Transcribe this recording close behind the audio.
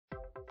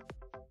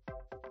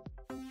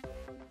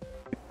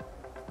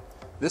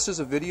This is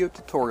a video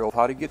tutorial of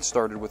how to get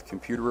started with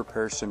Computer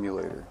Repair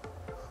Simulator.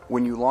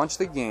 When you launch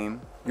the game,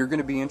 you're going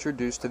to be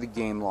introduced to the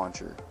game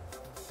launcher.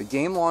 The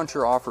game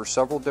launcher offers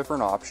several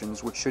different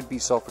options which should be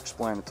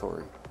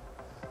self-explanatory.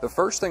 The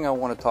first thing I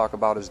want to talk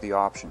about is the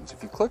options.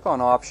 If you click on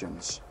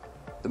options,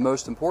 the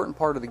most important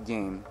part of the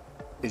game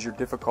is your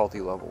difficulty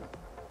level.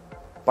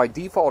 By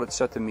default it's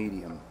set to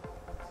medium.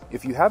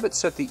 If you have it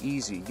set to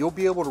easy, you'll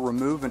be able to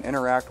remove and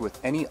interact with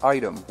any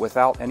item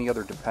without any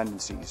other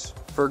dependencies.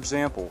 For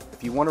example,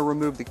 if you want to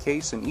remove the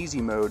case in easy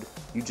mode,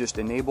 you just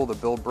enable the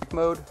build break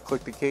mode,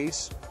 click the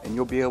case, and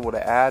you'll be able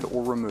to add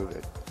or remove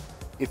it.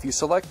 If you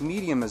select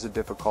medium as a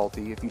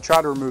difficulty, if you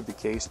try to remove the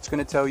case, it's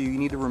going to tell you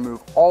need to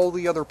remove all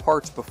the other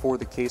parts before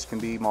the case can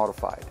be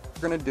modified.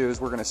 What we're going to do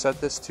is we're going to set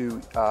this to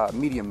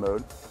medium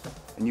mode,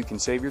 and you can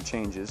save your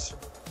changes.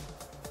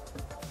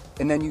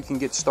 And then you can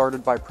get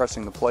started by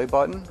pressing the play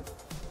button.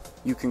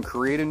 You can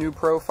create a new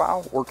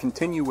profile or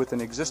continue with an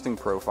existing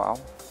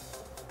profile.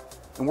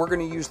 And we're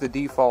going to use the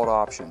default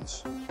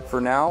options. For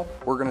now,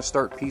 we're going to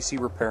start PC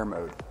repair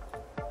mode.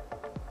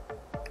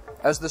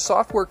 As the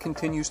software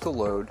continues to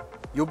load,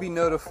 you'll be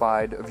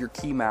notified of your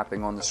key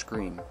mapping on the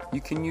screen.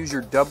 You can use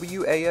your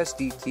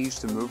WASD keys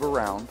to move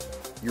around,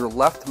 your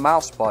left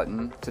mouse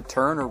button to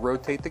turn or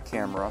rotate the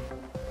camera.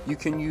 You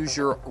can use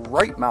your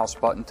right mouse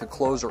button to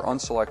close or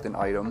unselect an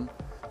item.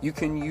 You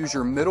can use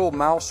your middle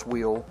mouse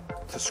wheel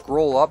to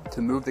scroll up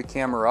to move the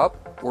camera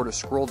up, or to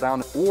scroll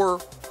down, or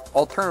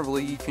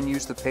alternatively you can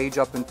use the page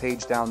up and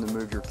page down to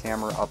move your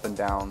camera up and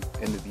down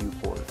in the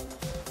viewport.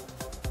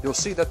 You'll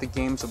see that the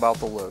game's about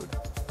to load.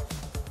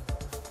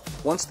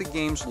 Once the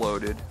game's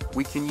loaded,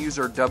 we can use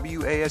our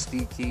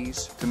WASD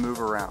keys to move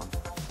around.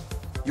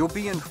 You'll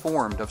be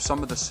informed of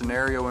some of the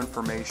scenario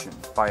information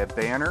by a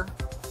banner,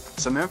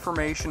 some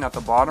information at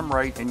the bottom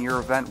right in your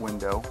event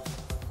window,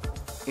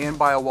 and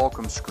by a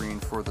welcome screen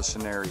for the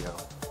scenario,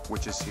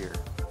 which is here.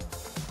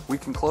 We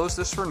can close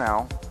this for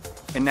now,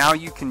 and now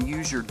you can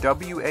use your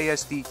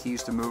WASD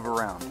keys to move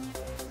around.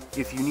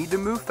 If you need to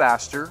move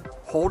faster,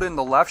 hold in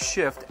the left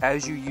shift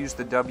as you use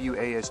the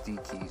WASD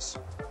keys.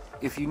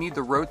 If you need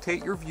to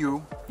rotate your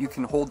view, you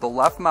can hold the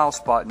left mouse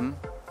button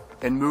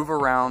and move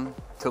around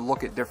to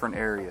look at different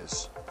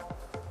areas.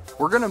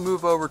 We're going to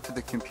move over to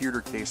the computer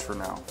case for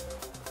now.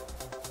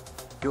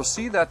 You'll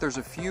see that there's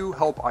a few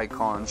help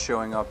icons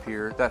showing up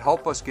here that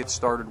help us get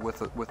started with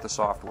the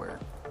software.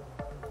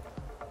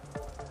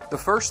 The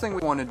first thing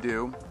we want to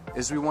do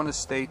is we want to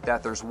state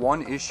that there's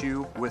one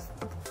issue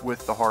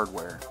with the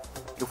hardware.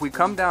 If we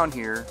come down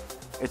here,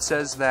 it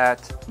says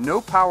that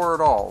no power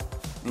at all,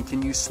 and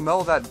can you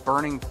smell that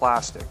burning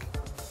plastic?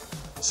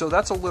 So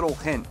that's a little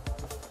hint.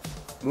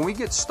 When we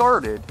get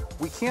started,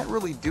 we can't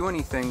really do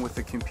anything with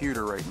the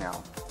computer right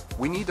now.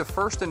 We need to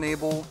first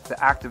enable the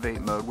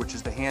activate mode, which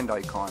is the hand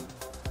icon.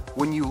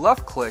 When you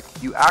left click,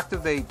 you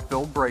activate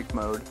build break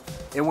mode,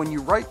 and when you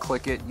right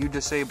click it, you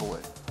disable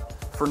it.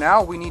 For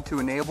now, we need to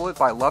enable it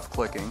by left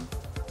clicking,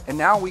 and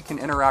now we can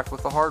interact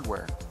with the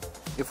hardware.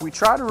 If we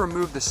try to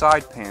remove the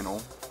side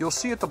panel, you'll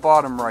see at the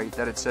bottom right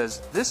that it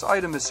says this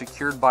item is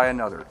secured by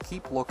another,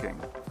 keep looking.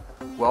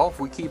 Well,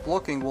 if we keep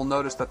looking, we'll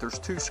notice that there's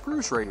two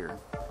screws right here.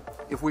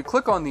 If we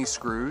click on these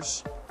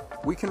screws,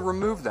 we can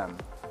remove them.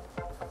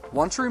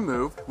 Once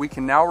removed, we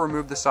can now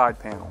remove the side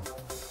panel.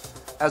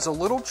 As a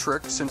little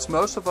trick, since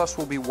most of us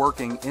will be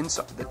working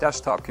inside the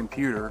desktop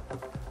computer,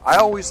 I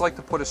always like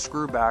to put a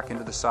screw back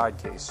into the side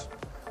case.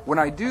 When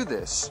I do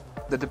this,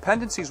 the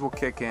dependencies will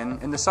kick in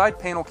and the side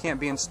panel can't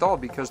be installed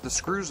because the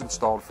screw's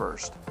installed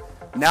first.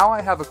 Now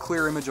I have a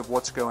clear image of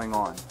what's going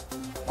on.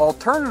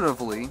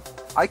 Alternatively,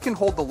 I can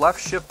hold the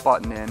left shift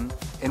button in,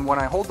 and when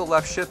I hold the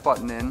left shift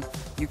button in,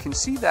 you can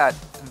see that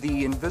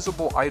the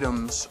invisible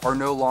items are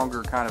no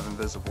longer kind of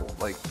invisible,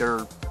 like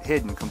they're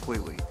hidden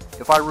completely.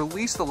 If I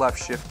release the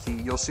left shift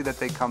key, you'll see that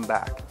they come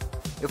back.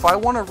 If I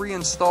want to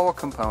reinstall a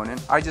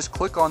component, I just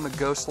click on the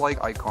ghost light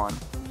icon,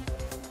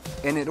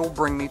 and it'll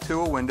bring me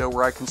to a window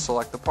where I can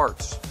select the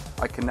parts.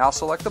 I can now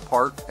select the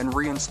part and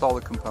reinstall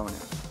the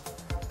component.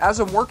 As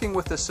I'm working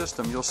with the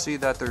system, you'll see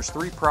that there's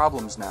three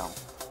problems now.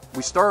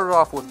 We started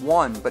off with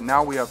one, but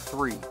now we have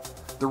three.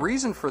 The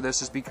reason for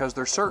this is because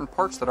there's certain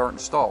parts that aren't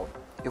installed.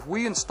 If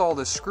we install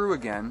this screw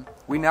again,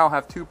 we now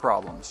have two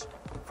problems.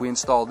 If we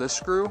install this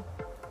screw,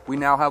 we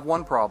now have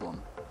one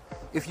problem.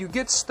 If you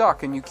get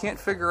stuck and you can't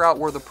figure out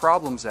where the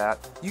problem's at,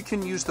 you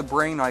can use the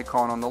brain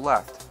icon on the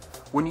left.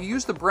 When you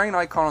use the brain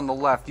icon on the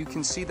left, you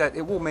can see that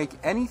it will make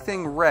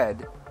anything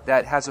red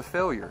that has a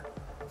failure.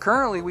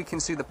 Currently, we can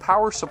see the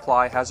power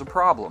supply has a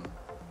problem.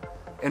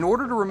 In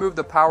order to remove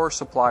the power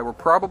supply, we're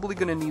probably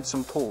going to need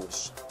some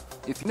tools.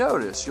 If you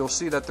notice, you'll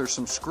see that there's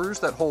some screws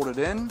that hold it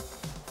in,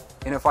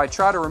 and if I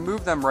try to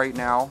remove them right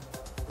now,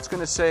 it's going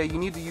to say you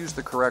need to use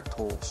the correct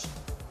tools.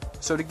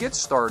 So to get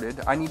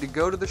started, I need to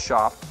go to the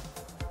shop,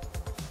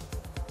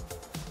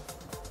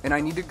 and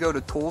I need to go to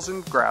Tools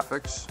and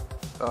Graphics.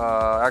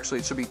 Actually,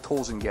 it should be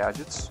Tools and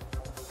Gadgets.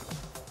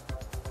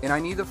 And I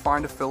need to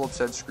find a Phillips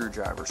head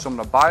screwdriver. So I'm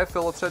going to buy a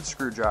Phillips head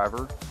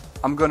screwdriver.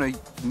 I'm going to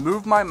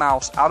move my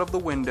mouse out of the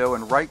window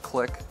and right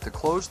click to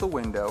close the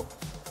window.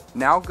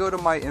 Now go to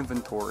my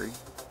inventory,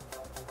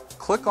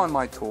 click on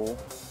my tool.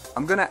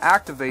 I'm going to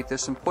activate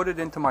this and put it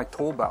into my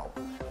tool belt.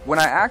 When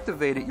I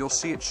activate it, you'll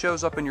see it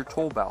shows up in your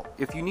tool belt.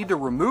 If you need to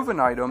remove an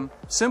item,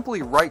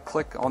 simply right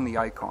click on the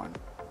icon.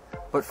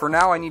 But for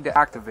now I need to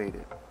activate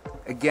it.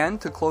 Again,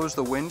 to close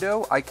the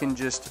window, I can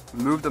just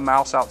move the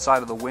mouse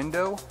outside of the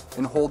window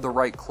and hold the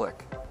right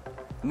click.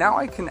 Now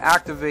I can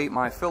activate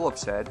my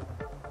Phillips head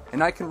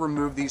and I can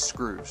remove these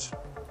screws.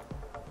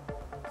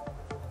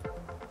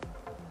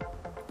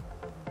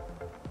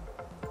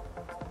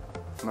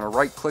 I'm going to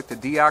right click to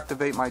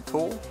deactivate my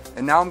tool,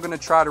 and now I'm going to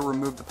try to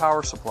remove the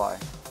power supply.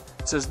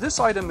 It says this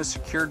item is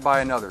secured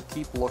by another,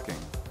 keep looking.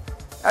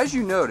 As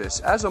you notice,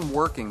 as I'm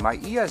working, my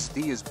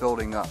ESD is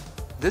building up.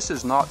 This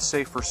is not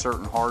safe for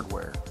certain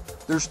hardware.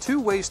 There's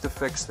two ways to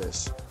fix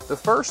this. The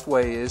first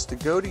way is to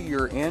go to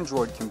your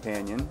Android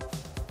companion,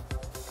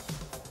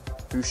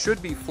 who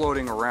should be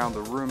floating around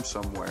the room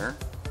somewhere.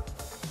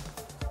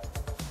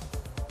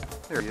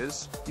 There he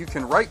is. You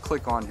can right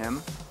click on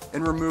him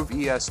and remove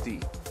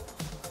ESD.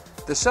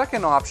 The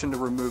second option to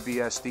remove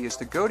ESD is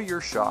to go to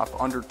your shop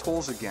under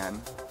Tools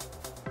again,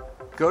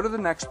 go to the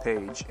next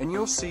page, and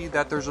you'll see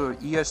that there's a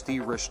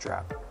ESD wrist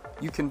strap.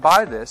 You can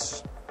buy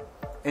this,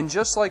 and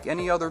just like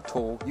any other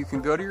tool, you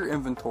can go to your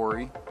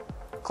inventory,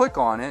 click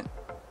on it,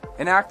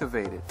 and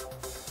activate it.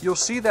 You'll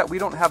see that we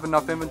don't have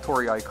enough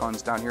inventory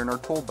icons down here in our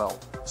tool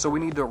belt, so we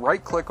need to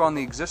right click on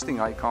the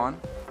existing icon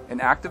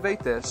and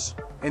activate this,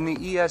 and the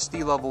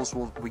ESD levels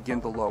will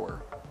begin to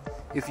lower.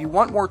 If you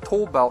want more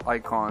tool belt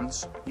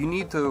icons, you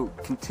need to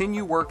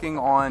continue working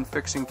on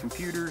fixing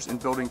computers and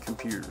building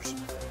computers.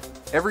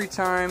 Every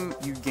time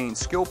you gain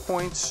skill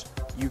points,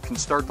 you can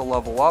start to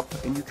level up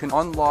and you can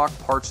unlock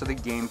parts of the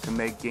game to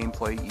make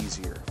gameplay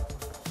easier.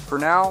 For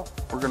now,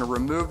 we're going to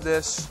remove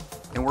this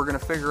and we're going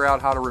to figure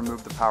out how to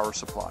remove the power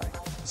supply.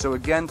 So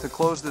again, to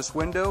close this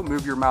window,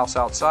 move your mouse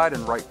outside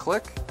and right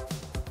click.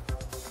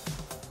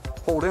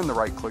 Hold in the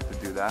right click to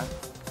do that.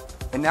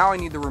 And now I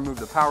need to remove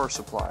the power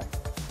supply.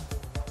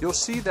 You'll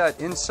see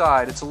that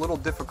inside it's a little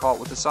difficult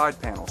with the side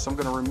panel, so I'm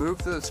going to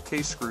remove the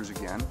case screws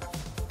again,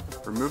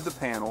 remove the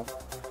panel.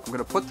 I'm going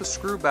to put the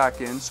screw back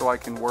in so I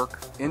can work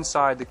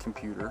inside the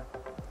computer,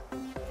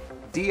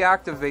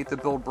 deactivate the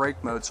build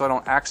break mode so I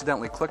don't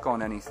accidentally click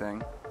on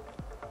anything,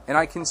 and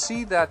I can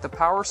see that the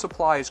power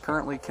supply is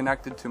currently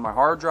connected to my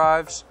hard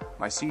drives,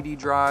 my CD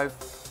drive,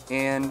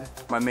 and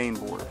my main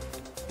board,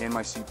 and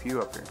my CPU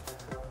up here.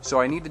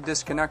 So I need to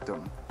disconnect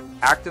them.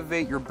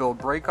 Activate your build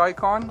break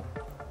icon.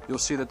 You'll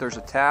see that there's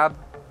a tab,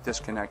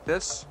 disconnect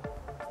this,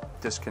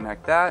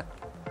 disconnect that.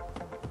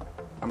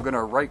 I'm going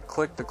to right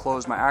click to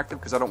close my active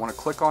because I don't want to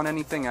click on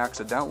anything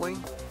accidentally.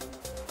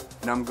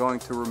 And I'm going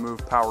to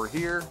remove power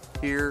here,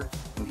 here,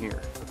 and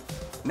here.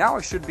 Now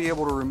I should be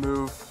able to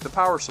remove the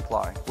power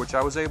supply, which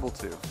I was able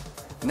to.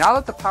 Now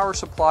that the power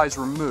supply is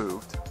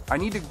removed, I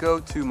need to go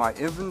to my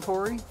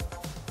inventory.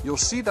 You'll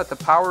see that the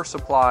power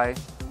supply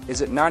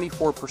is at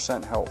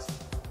 94%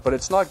 health, but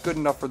it's not good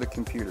enough for the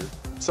computer.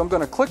 So I'm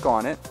going to click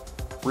on it,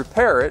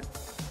 repair it,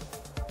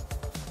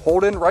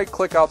 hold in right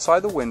click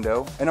outside the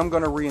window, and I'm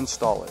going to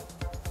reinstall it.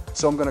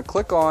 So I'm going to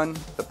click on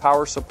the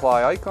power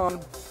supply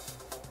icon.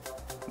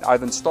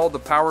 I've installed the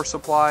power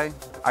supply.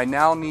 I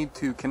now need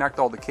to connect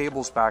all the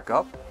cables back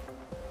up.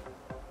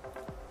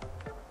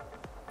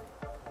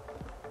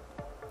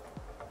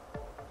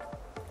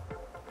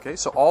 Okay,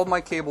 so all of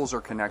my cables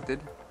are connected.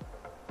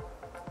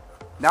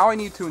 Now I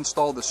need to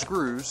install the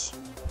screws.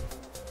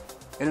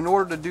 And in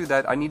order to do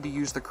that, I need to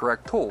use the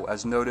correct tool,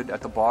 as noted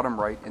at the bottom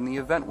right in the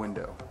event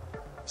window.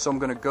 So I'm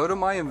going to go to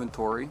my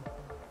inventory,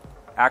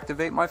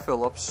 activate my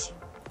Phillips,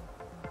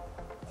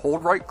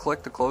 hold right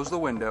click to close the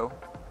window,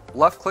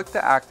 left click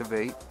to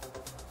activate,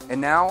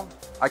 and now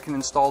I can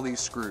install these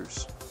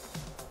screws.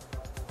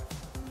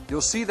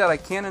 You'll see that I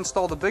can't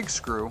install the big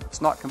screw,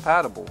 it's not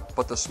compatible,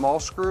 but the small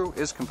screw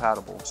is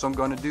compatible, so I'm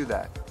going to do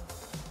that.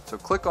 So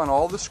click on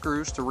all the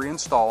screws to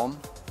reinstall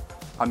them.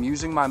 I'm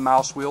using my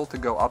mouse wheel to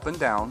go up and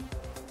down.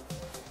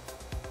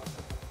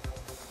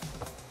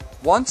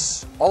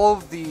 Once all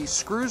of the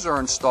screws are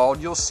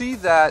installed, you'll see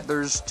that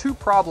there's two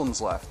problems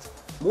left.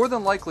 More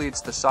than likely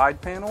it's the side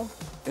panel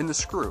and the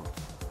screw.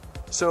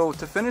 So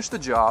to finish the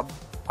job,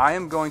 I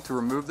am going to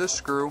remove this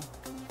screw,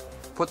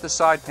 put the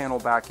side panel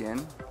back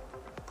in,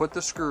 put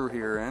the screw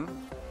here in,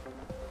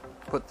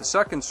 put the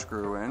second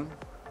screw in,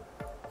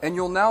 and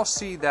you'll now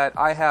see that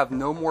I have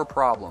no more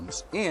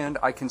problems and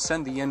I can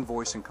send the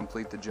invoice and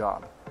complete the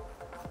job.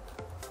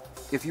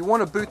 If you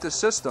want to boot the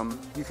system,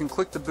 you can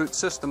click the boot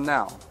system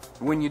now.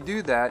 When you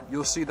do that,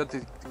 you'll see that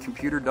the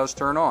computer does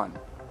turn on.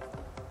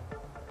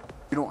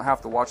 You don't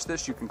have to watch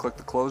this, you can click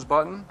the close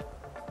button.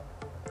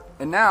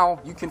 And now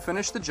you can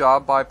finish the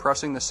job by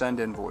pressing the send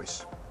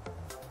invoice.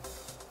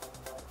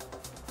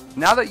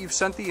 Now that you've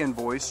sent the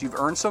invoice, you've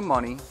earned some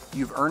money,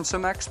 you've earned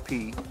some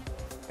XP,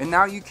 and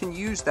now you can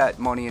use that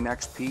money and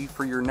XP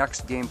for your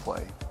next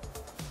gameplay.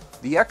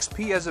 The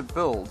XP as it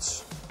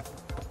builds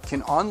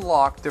can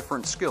unlock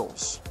different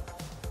skills.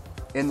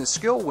 And the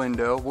skill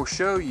window will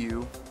show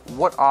you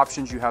what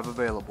options you have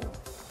available.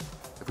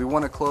 If we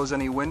want to close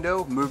any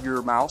window, move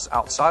your mouse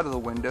outside of the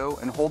window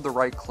and hold the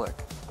right click.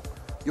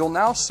 You'll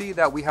now see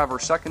that we have our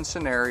second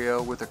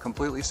scenario with a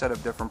completely set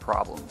of different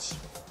problems.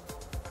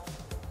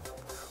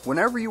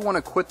 Whenever you want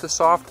to quit the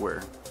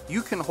software,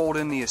 you can hold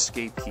in the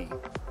escape key.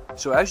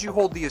 So as you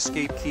hold the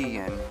escape key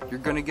in, you're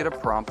going to get a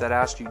prompt that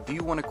asks you, do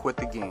you want to quit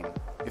the game?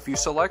 If you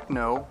select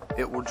no,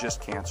 it will just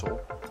cancel.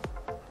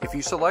 If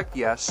you select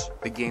yes,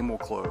 the game will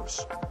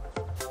close.